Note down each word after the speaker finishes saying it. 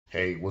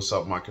Hey, what's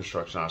up, my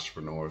construction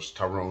entrepreneurs?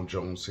 Tyrone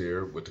Jones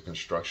here with the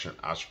Construction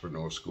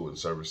Entrepreneur School and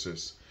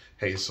Services.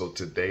 Hey, so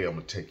today I'm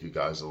going to take you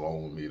guys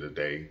along with me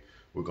today.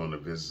 We're going to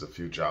visit a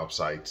few job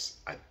sites.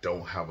 I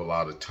don't have a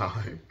lot of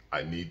time.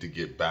 I need to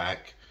get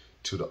back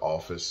to the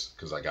office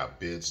because I got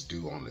bids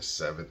due on the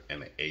 7th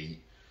and the 8th.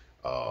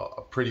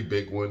 A pretty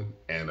big one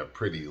and a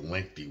pretty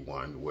lengthy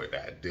one where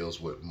that deals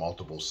with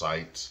multiple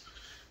sites.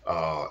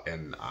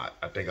 And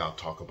I think I'll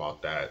talk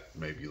about that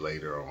maybe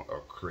later on, or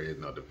create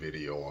another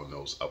video on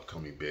those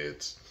upcoming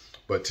bids.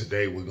 But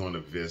today we're going to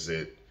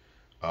visit,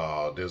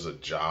 there's a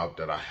job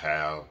that I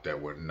have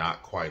that we're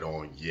not quite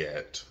on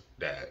yet,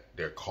 that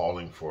they're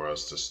calling for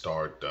us to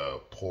start the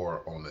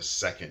pour on the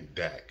second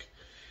deck.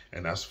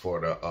 And that's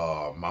for the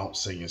Mount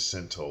St.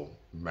 Jacinto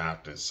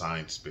Math and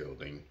Science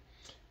Building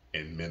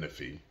in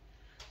Menifee.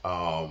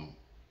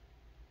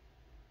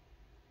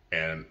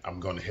 And I'm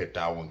going to hit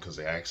that one because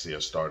they actually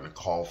are starting to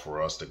call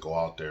for us to go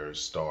out there and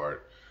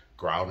start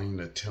grouting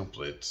the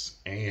templates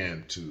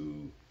and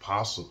to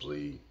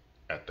possibly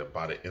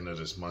by the end of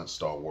this month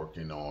start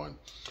working on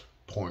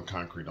pouring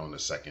concrete on the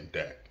second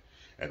deck.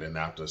 And then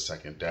after the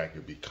second deck,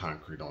 it'll be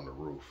concrete on the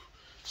roof.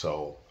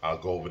 So I'll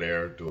go over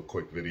there, do a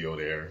quick video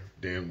there.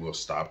 Then we'll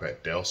stop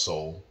at Del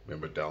Sol.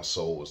 Remember, Del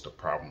Sol was the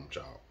problem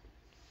job.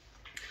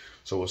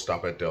 So we'll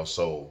stop at Del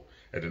Sol.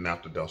 And then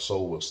after Del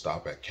Sol, we'll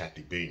stop at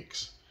Kathy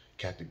Binks.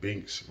 Kathy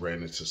Binks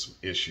ran into some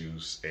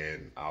issues,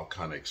 and I'll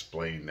kind of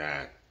explain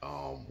that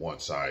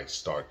once I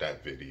start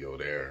that video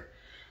there.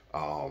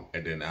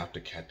 And then after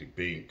Kathy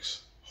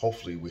Binks,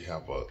 hopefully we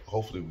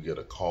get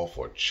a call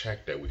for a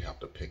check that we have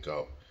to pick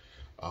up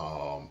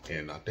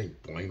in, I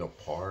think, Buena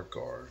Park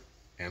or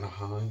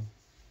Anaheim.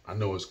 I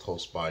know it's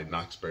close by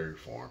Knoxbury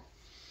Farm.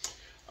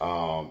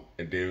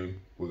 And then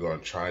we're going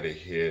to try to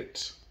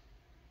hit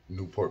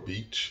Newport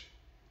Beach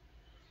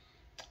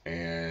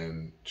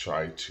and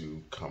try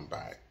to come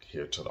back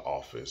here to the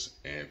office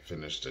and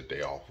finish the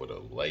day off with a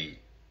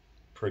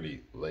pretty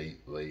late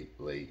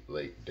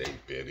day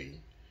bidding,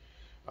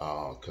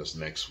 because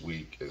next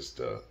week is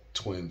the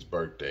twins'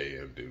 birthday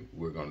and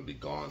we're going to be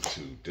gone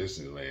to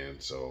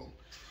Disneyland, so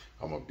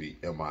I'm going to be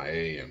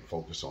MIA and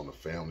focus on the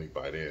family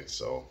by then.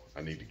 So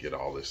I need to get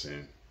all this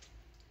in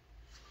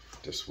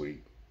this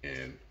week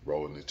and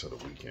rolling into the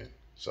weekend,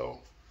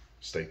 so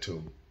stay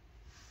tuned.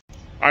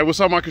 All right,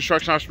 what's up, my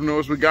construction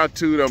entrepreneurs? We got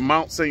to the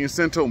Mount St.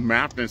 Jacinto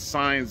Math and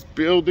Science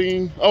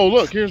Building. Oh,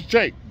 look, here's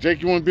Jake.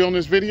 Jake, you want to be on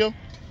this video?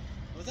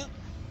 What's up?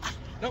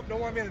 Nope, don't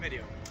want to be on the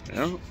video.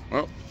 Yeah,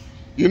 well,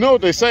 you know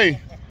what they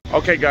say.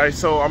 Okay, guys,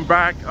 so I'm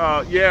back.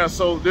 Yeah,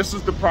 so this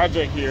is the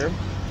project here.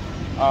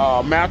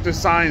 Math and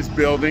Science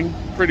Building,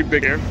 pretty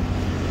big here.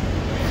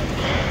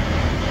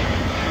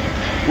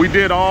 We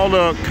did all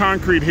the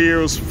concrete here.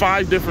 It was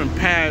 5 different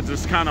pads.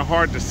 It's kind of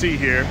hard to see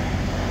here.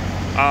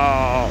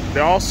 They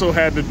also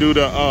had to do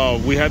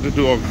we had to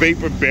do a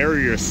vapor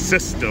barrier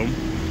system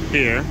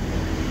here,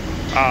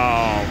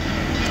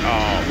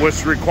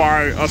 which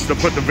required us to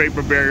put the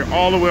vapor barrier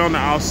all the way on the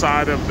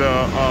outside of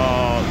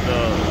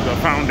the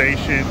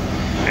foundation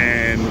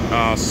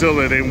and seal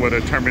it in with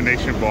a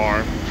termination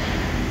bar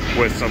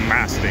with some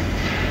mastic.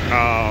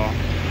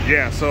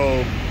 Yeah,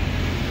 so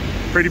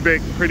pretty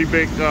big,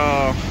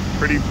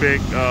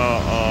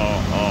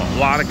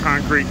 lot of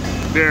concrete.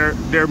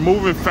 They're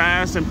moving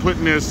fast and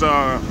putting this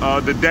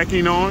the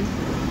decking on.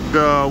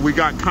 We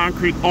got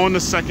concrete on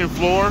the second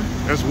floor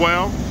as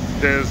well.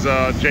 There's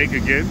Jake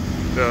again,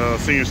 the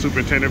senior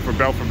superintendent for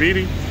Belfort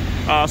Beatty.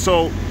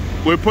 So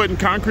we're putting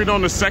concrete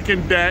on the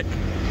second deck,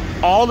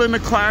 all in the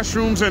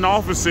classrooms and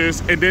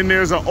offices, and then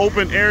there's an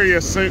open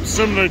area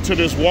similar to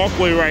this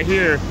walkway right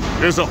here.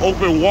 There's an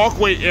open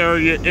walkway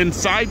area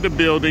inside the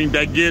building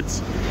that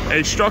gets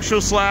a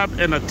structural slab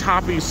and a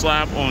topping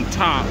slab on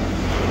top.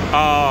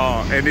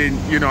 And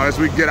then, you know, as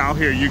we get out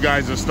here, you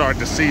guys will start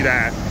to see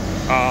that,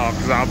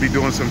 because I'll be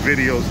doing some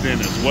videos then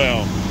as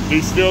well.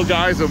 These steel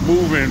guys are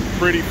moving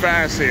pretty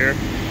fast here.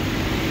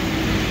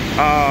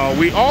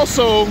 We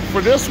also,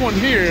 for this one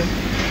here,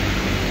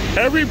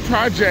 every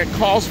project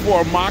calls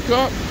for a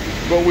mock-up,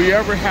 but we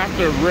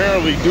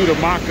rarely do the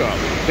mock-up.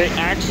 They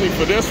actually,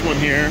 for this one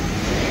here,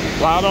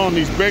 a lot on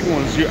these big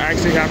ones, you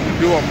actually have to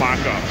do a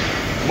mock-up.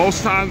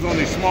 Most times on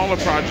these smaller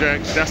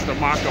projects, that's the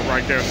mock-up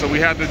right there. So we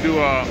had to do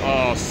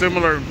a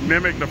similar,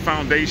 mimic the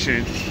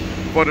foundation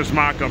for this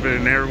mock-up,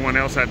 and everyone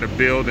else had to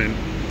build and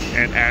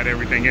add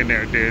everything in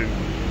there. Then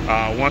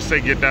once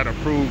they get that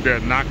approved, they'll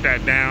knock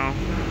that down,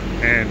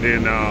 and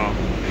then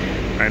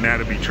and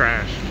that'll be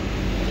trash.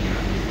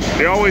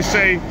 They always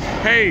say,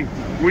 hey,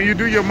 when you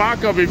do your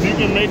mock-up, if you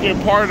can make it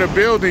part of the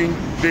building,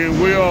 then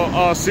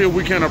we'll see if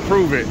we can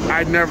approve it.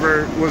 I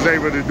never was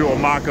able to do a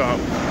mock-up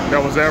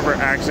that was ever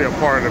actually a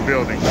part of the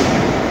building.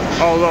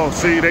 Although,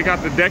 see, they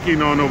got the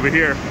decking on over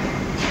here.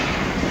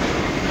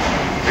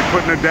 They're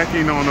putting the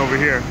decking on over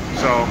here,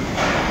 so.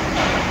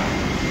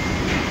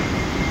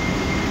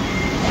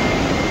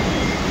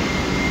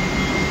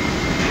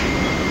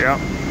 Yep.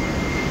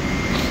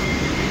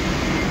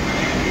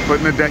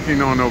 Putting the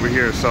decking on over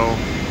here, so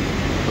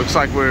looks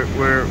like we're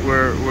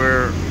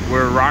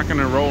rocking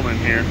and rolling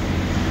here.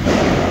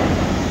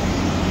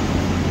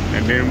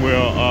 And then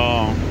we'll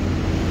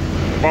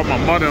brought my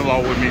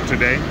mother-in-law with me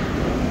today.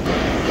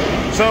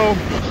 So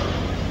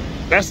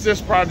that's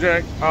this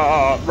project.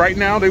 Right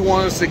now they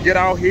want us to get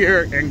out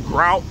here and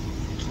grout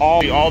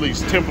all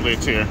these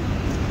templates here.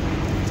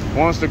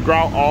 Want us to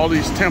grout all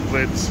these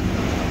templates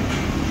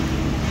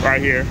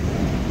right here.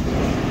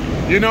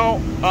 You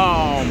know,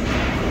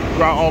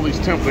 grout all these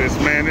templates,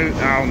 man.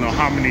 I don't know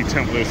how many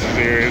templates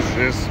there is.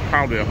 There's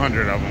probably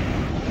 100 of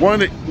them.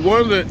 One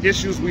of the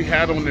issues we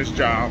had on this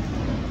job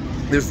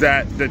is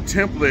that the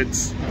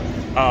templates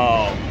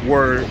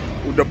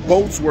the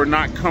boats were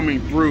not coming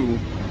through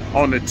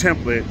on the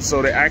template,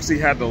 so they actually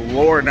had to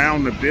lower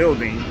down the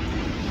building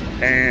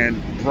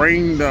and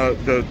bring the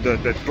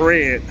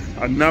thread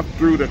enough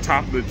through the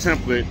top of the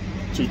template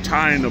to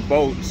tie in the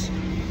boats,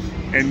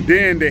 and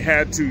then they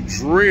had to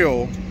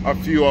drill a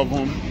few of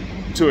them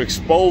to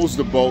expose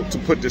the boat to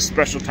put this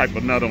special type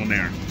of nut on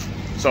there.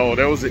 So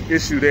there was an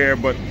issue there,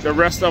 but the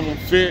rest of them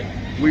fit.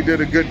 We did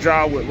a good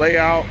job with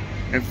layout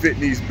and fitting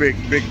these big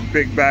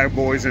bad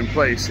boys in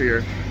place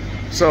here.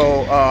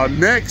 So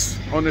next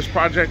on this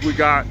project, we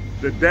got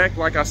the deck,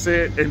 like I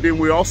said, and then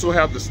we also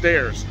have the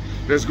stairs.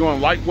 There's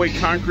going lightweight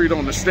concrete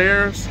on the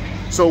stairs.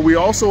 So we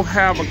also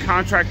have a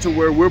contract to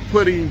where we're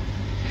putting,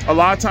 a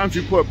lot of times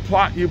you put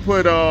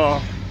lumber,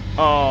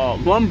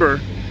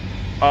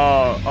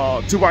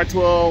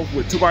 2x12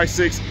 with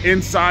 2x6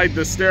 inside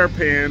the stair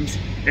pans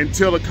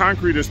until the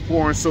concrete is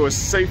pouring, so it's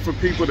safe for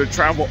people to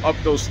travel up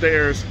those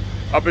stairs,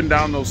 up and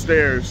down those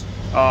stairs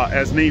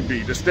as need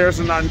be. The stairs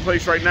are not in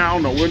place right now. I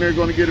don't know when they're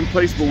going to get in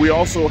place, but we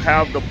also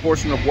have the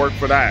portion of work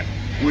for that.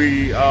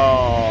 We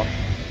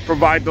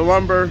provide the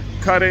lumber,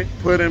 cut it,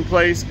 put it in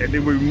place, and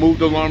then we remove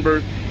the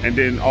lumber and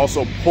then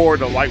also pour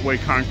the lightweight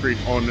concrete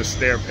on the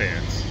stair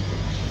pans.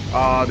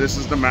 This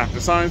is the Math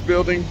to Science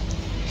building.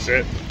 That's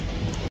it.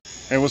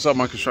 Hey, what's up,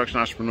 my construction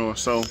entrepreneur?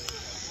 So,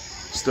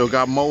 still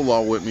got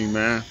Mo-Law with me,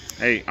 man.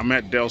 Hey, I'm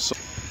at Del Sol.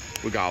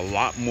 We got a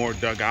lot more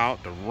dug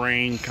out. The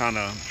rain kind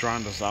of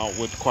drowned us out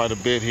with quite a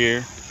bit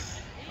here.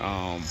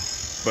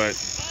 But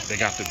they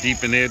got the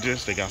deepened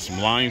edges. They got some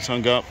lines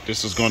hung up.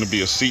 This is going to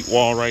be a seat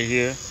wall right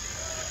here.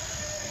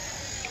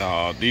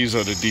 These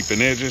are the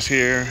deepened edges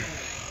here.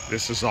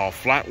 This is all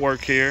flat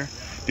work here.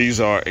 These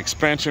are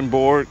expansion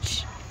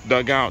boards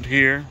dug out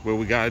here where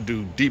we got to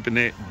do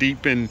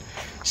deepen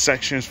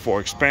sections for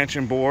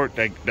expansion board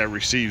that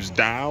receives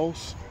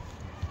dowels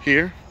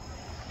here.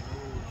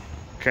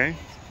 Okay.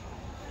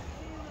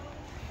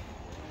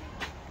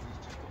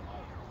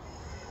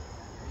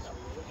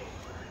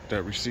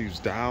 That receives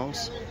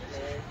dowels.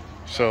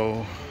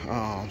 So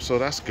so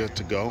that's good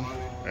to go.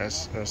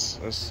 That's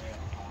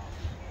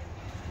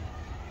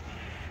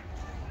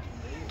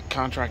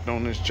contract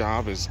on this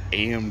job is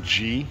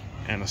AMG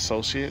and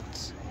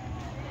Associates.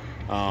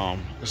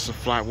 This is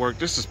flat work.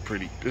 This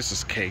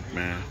is cake,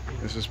 man.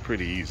 This is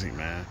pretty easy,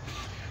 man.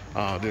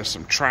 There's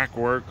some track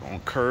work on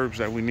curbs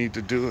that we need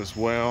to do as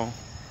well.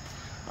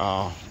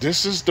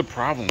 This is the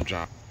problem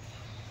job.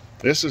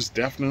 This is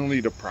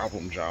definitely the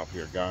problem job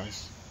here,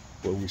 guys,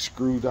 where we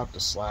screwed up the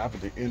slab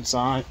at the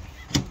inside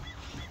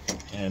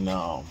and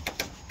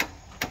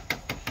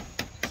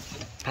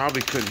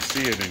probably couldn't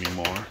see it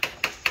anymore,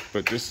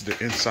 but this is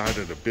the inside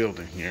of the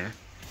building here.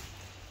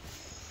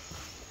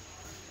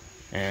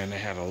 And they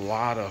had a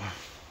lot of,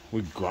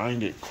 we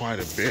grinded quite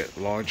a bit,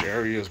 large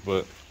areas,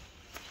 but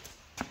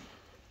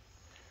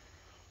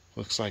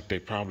looks like they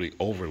probably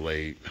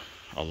overlaid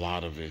a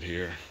lot of it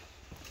here.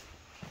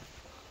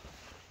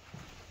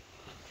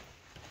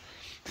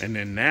 And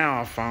then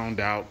now I found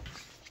out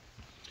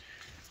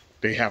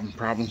they having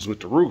problems with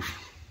the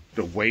roof.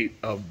 The weight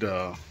of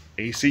the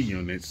AC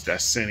units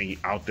that's sitting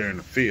out there in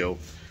the field,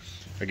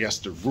 I guess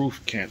the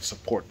roof can't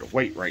support the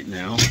weight right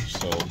now,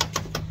 so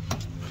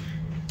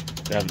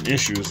they're having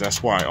issues.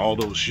 That's why all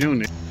those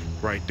units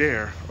right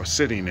there are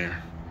sitting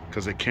there,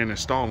 because they can't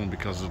install them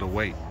because of the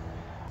weight.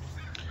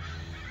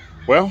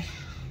 Well,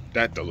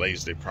 that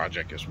delays the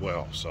project as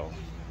well, so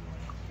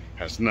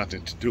has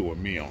nothing to do with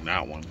me on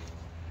that one.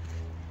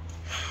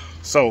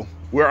 So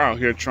we're out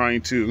here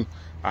trying to,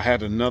 I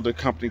had another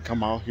company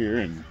come out here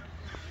and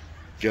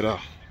get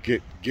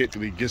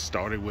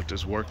started with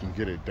this work and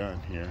get it done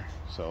here.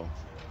 So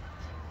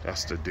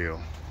that's the deal.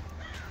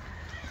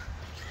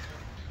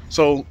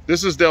 So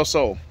this is Del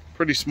Sol,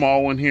 pretty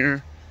small one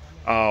here.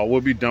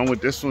 We'll be done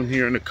with this one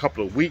here in a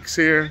couple of weeks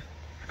here.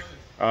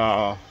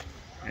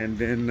 And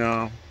then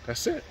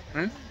that's it,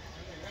 man.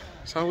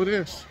 That's how it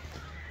is.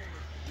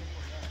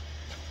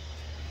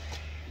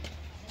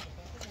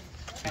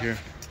 Here.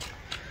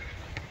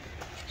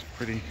 It's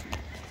pretty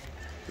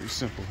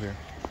simple here.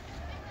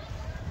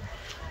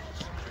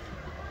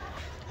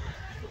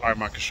 All right,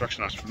 my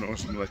construction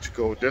entrepreneurs, I'm gonna let you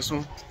go with this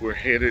one. We're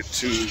headed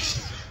to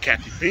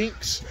Kathy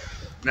Binks.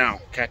 Now,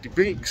 Kathy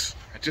Binks,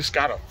 I just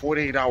got a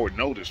 48-hour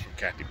notice from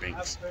Kathy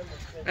Binks.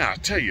 Now, I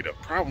tell you, the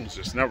problems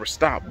just never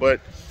stop. But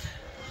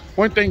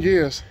one thing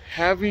is,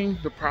 having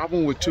the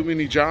problem with too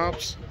many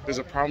jobs is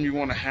a problem you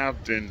want to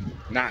have than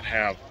not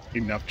have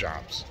enough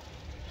jobs.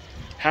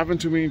 having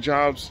too many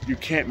jobs, you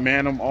can't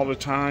man them all the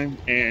time,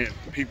 and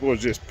people are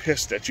just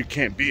pissed that you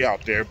can't be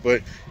out there.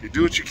 But you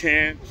do what you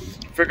can,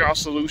 figure out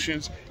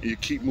solutions, and you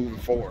keep moving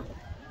forward.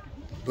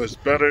 But it's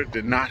better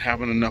than not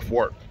having enough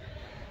work.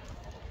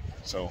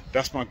 So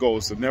that's my goal,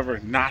 is to never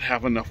not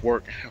have enough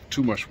work, have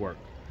too much work.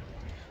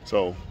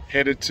 So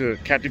headed to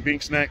Kathy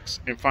Binks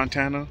next in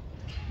Fontana,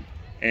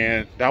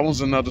 and that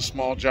one's another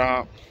small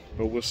job,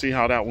 but we'll see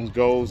how that one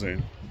goes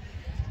and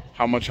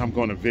how much I'm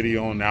going to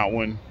video on that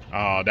one.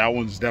 That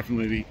one's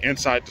definitely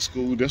inside the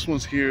school. This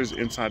one's here is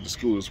inside the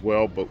school as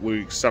well, but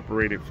we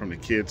separated from the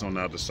kids on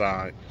the other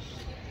side.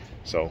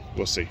 So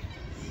we'll see.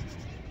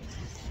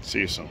 See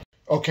you soon.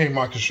 Okay,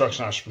 my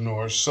construction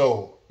entrepreneurs.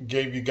 So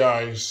gave you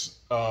guys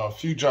a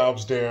few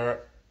jobs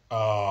there.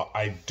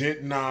 I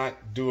did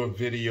not do a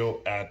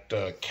video at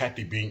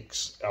Kathy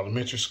Binks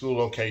Elementary School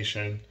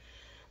location,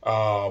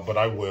 but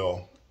I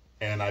will.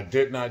 And I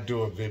did not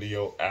do a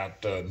video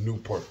at the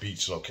Newport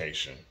Beach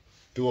location.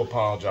 Do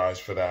apologize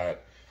for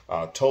that.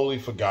 Totally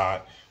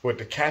forgot. With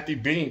the Kathy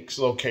Binks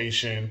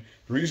location,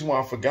 the reason why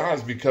I forgot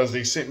is because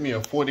they sent me a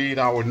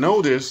 48-hour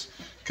notice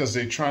because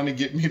they're trying to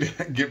get me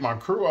to get my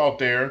crew out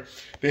there.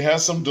 They had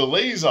some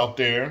delays out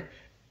there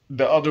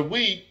the other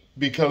week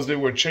because there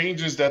were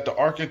changes that the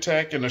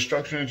architect and the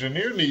structural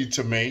engineer need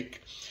to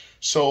make.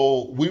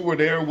 So we were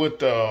there with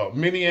the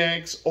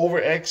mini-X,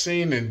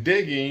 over-Xing and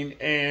digging,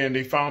 and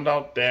they found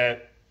out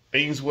that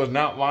things was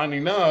not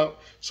lining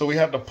up. So we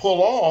had to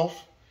pull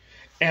off.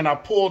 And I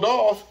pulled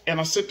off and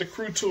I sent the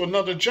crew to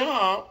another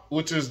job,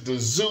 which is the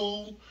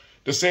zoo,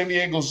 the San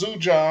Diego Zoo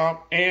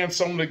job, and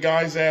some of the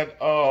guys at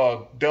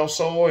Del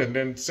Sol, and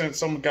then sent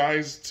some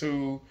guys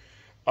to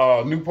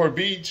Newport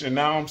Beach. And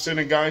now I'm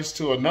sending guys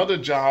to another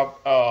job.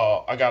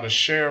 I got a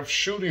sheriff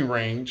shooting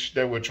range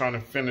that we're trying to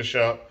finish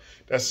up.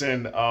 That's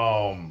in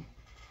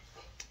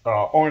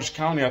Orange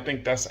County. I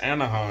think that's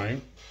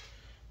Anaheim.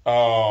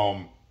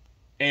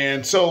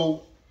 And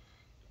so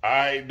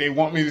they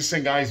want me to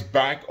send guys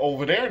back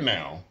over there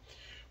now.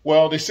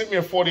 Well, they sent me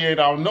a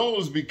 48-hour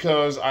notice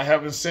because I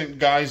haven't sent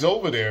guys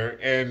over there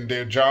and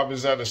their job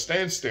is at a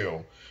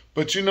standstill.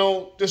 But you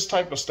know, this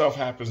type of stuff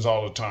happens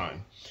all the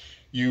time.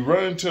 You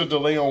run into a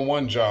delay on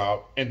one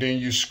job and then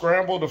you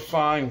scramble to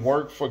find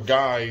work for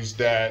guys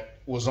that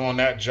was on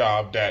that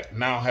job that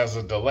now has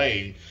a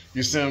delay.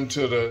 You send them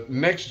to the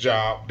next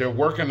job. They're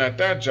working at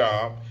that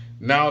job.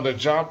 Now the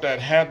job that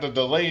had the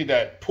delay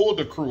that pulled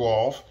the crew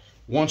off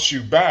wants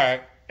you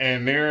back.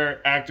 And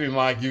they're acting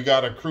like you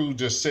got a crew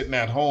just sitting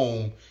at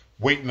home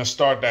waiting to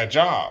start that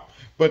job.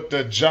 But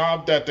the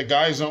job that the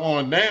guys are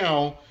on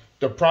now,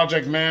 the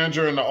project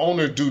manager and the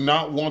owner do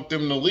not want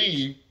them to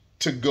leave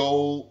to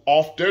go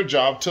off their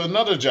job to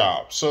another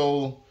job.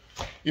 So,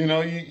 you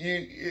know,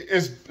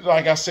 it's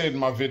like I said in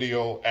my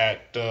video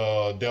at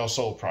the Del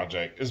Sol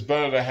project, it's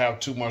better to have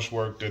too much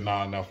work than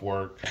not enough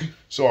work.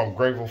 So I'm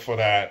grateful for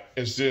that.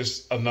 It's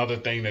just another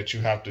thing that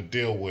you have to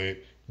deal with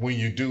when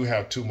you do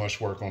have too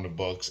much work on the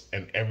books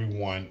and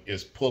everyone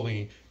is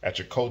pulling at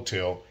your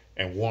coattail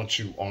and wants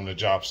you on the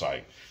job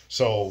site.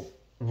 So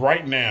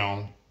right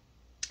now,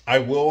 I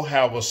will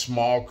have a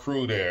small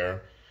crew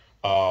there.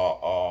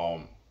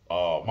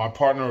 My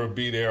partner will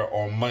be there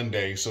on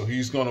Monday, so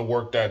he's going to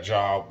work that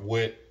job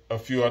with a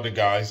few other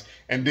guys.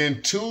 And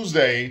then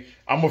Tuesday,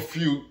 I'm going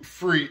to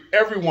free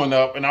everyone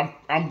up, and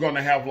I'm going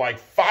to have like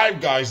 5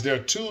 guys there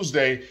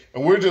Tuesday,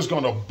 and we're just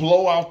going to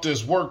blow out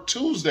this work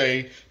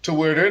Tuesday to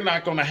where they're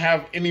not going to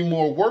have any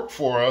more work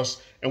for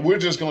us, and we're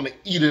just going to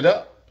eat it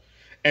up.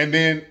 And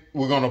then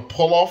we're going to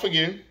pull off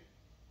again.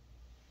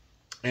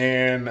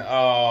 And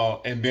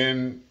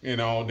then, you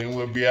know, then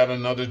we'll be at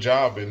another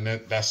job, and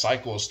that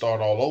cycle will start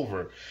all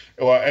over.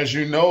 Well, as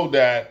you know,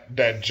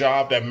 that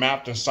job, that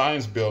Math and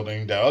Science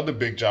building, that other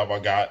big job I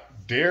got,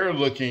 they're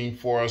looking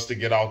for us to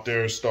get out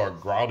there and start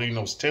grouting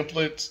those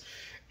templates.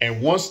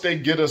 And once they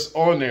get us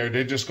on there,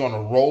 they're just going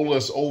to roll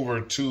us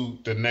over to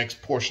the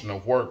next portion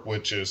of work,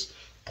 which is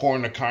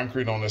pouring the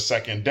concrete on the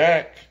second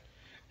deck.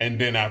 And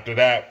then after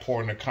that,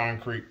 pouring the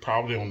concrete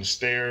probably on the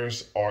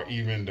stairs or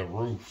even the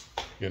roof,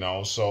 you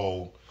know.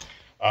 So,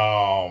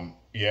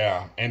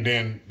 yeah. And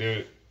then,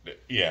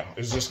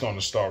 it's just going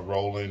to start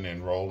rolling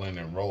and rolling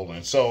and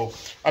rolling. So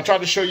I tried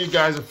to show you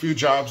guys a few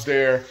jobs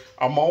there.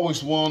 I'm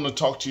always willing to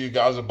talk to you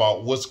guys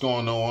about what's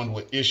going on,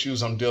 what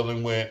issues I'm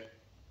dealing with.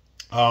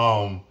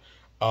 And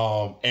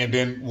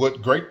then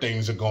what great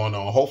things are going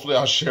on. Hopefully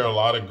I'll share a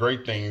lot of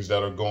great things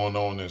that are going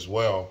on as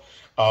well.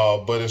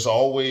 But it's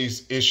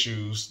always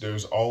issues.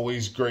 There's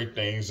always great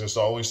things. There's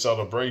always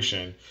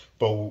celebration.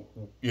 But,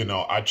 you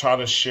know, I try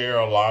to share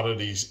a lot of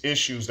these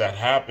issues that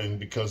happen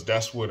because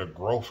that's where the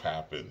growth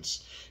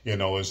happens. You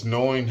know, it's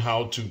knowing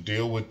how to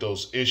deal with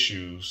those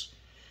issues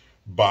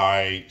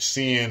by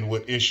seeing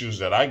what issues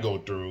that I go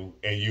through,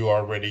 and you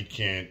already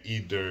can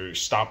either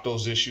stop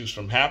those issues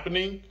from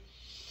happening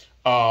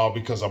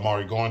because I'm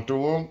already going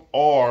through them,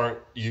 or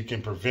you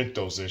can prevent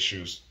those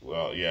issues.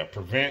 Well, yeah,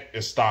 prevent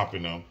is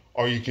stopping them,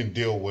 or you can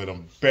deal with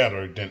them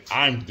better than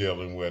I'm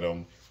dealing with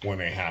them when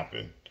they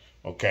happen.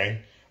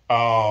 Okay.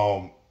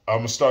 I'm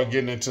going to start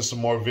getting into some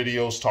more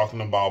videos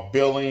talking about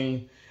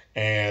billing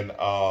and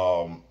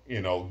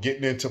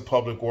getting into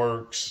public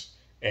works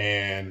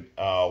and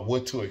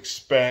what to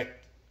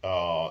expect,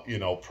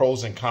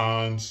 pros and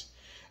cons.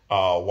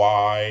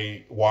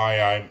 Why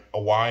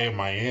am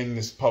I in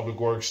this public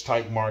works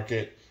type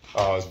market?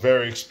 It's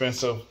very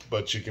expensive,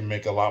 but you can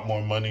make a lot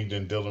more money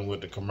than dealing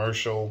with the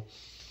commercial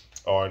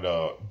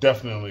or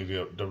definitely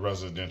the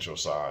residential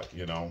side,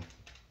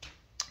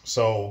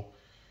 So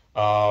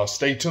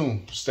stay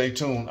tuned. Stay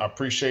tuned. I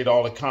appreciate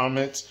all the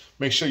comments.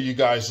 Make sure you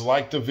guys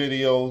like the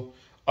video,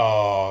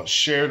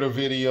 share the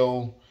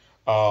video,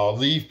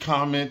 leave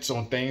comments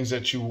on things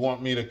that you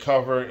want me to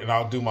cover, and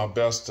I'll do my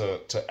best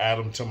to add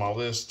them to my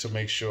list to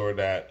make sure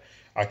that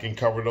I can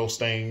cover those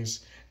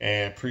things.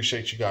 And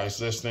appreciate you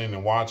guys listening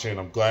and watching.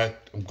 I'm glad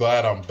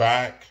I'm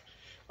back.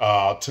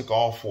 Took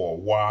off for a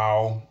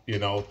while,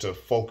 to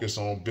focus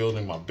on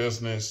building my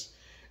business,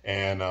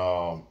 and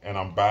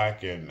I'm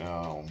back, and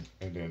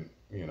then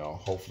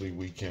hopefully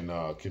we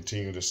can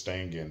continue this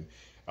thing. And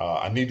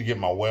I need to get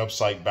my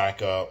website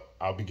back up.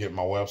 I'll be getting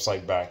my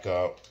website back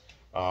up,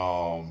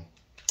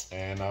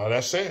 and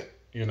that's it.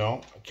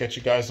 I'll catch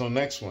you guys on the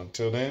next one.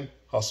 Till then,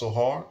 hustle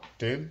hard,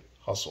 then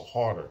hustle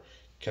harder.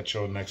 Catch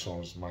you on the next one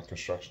with my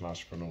construction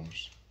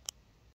entrepreneurs.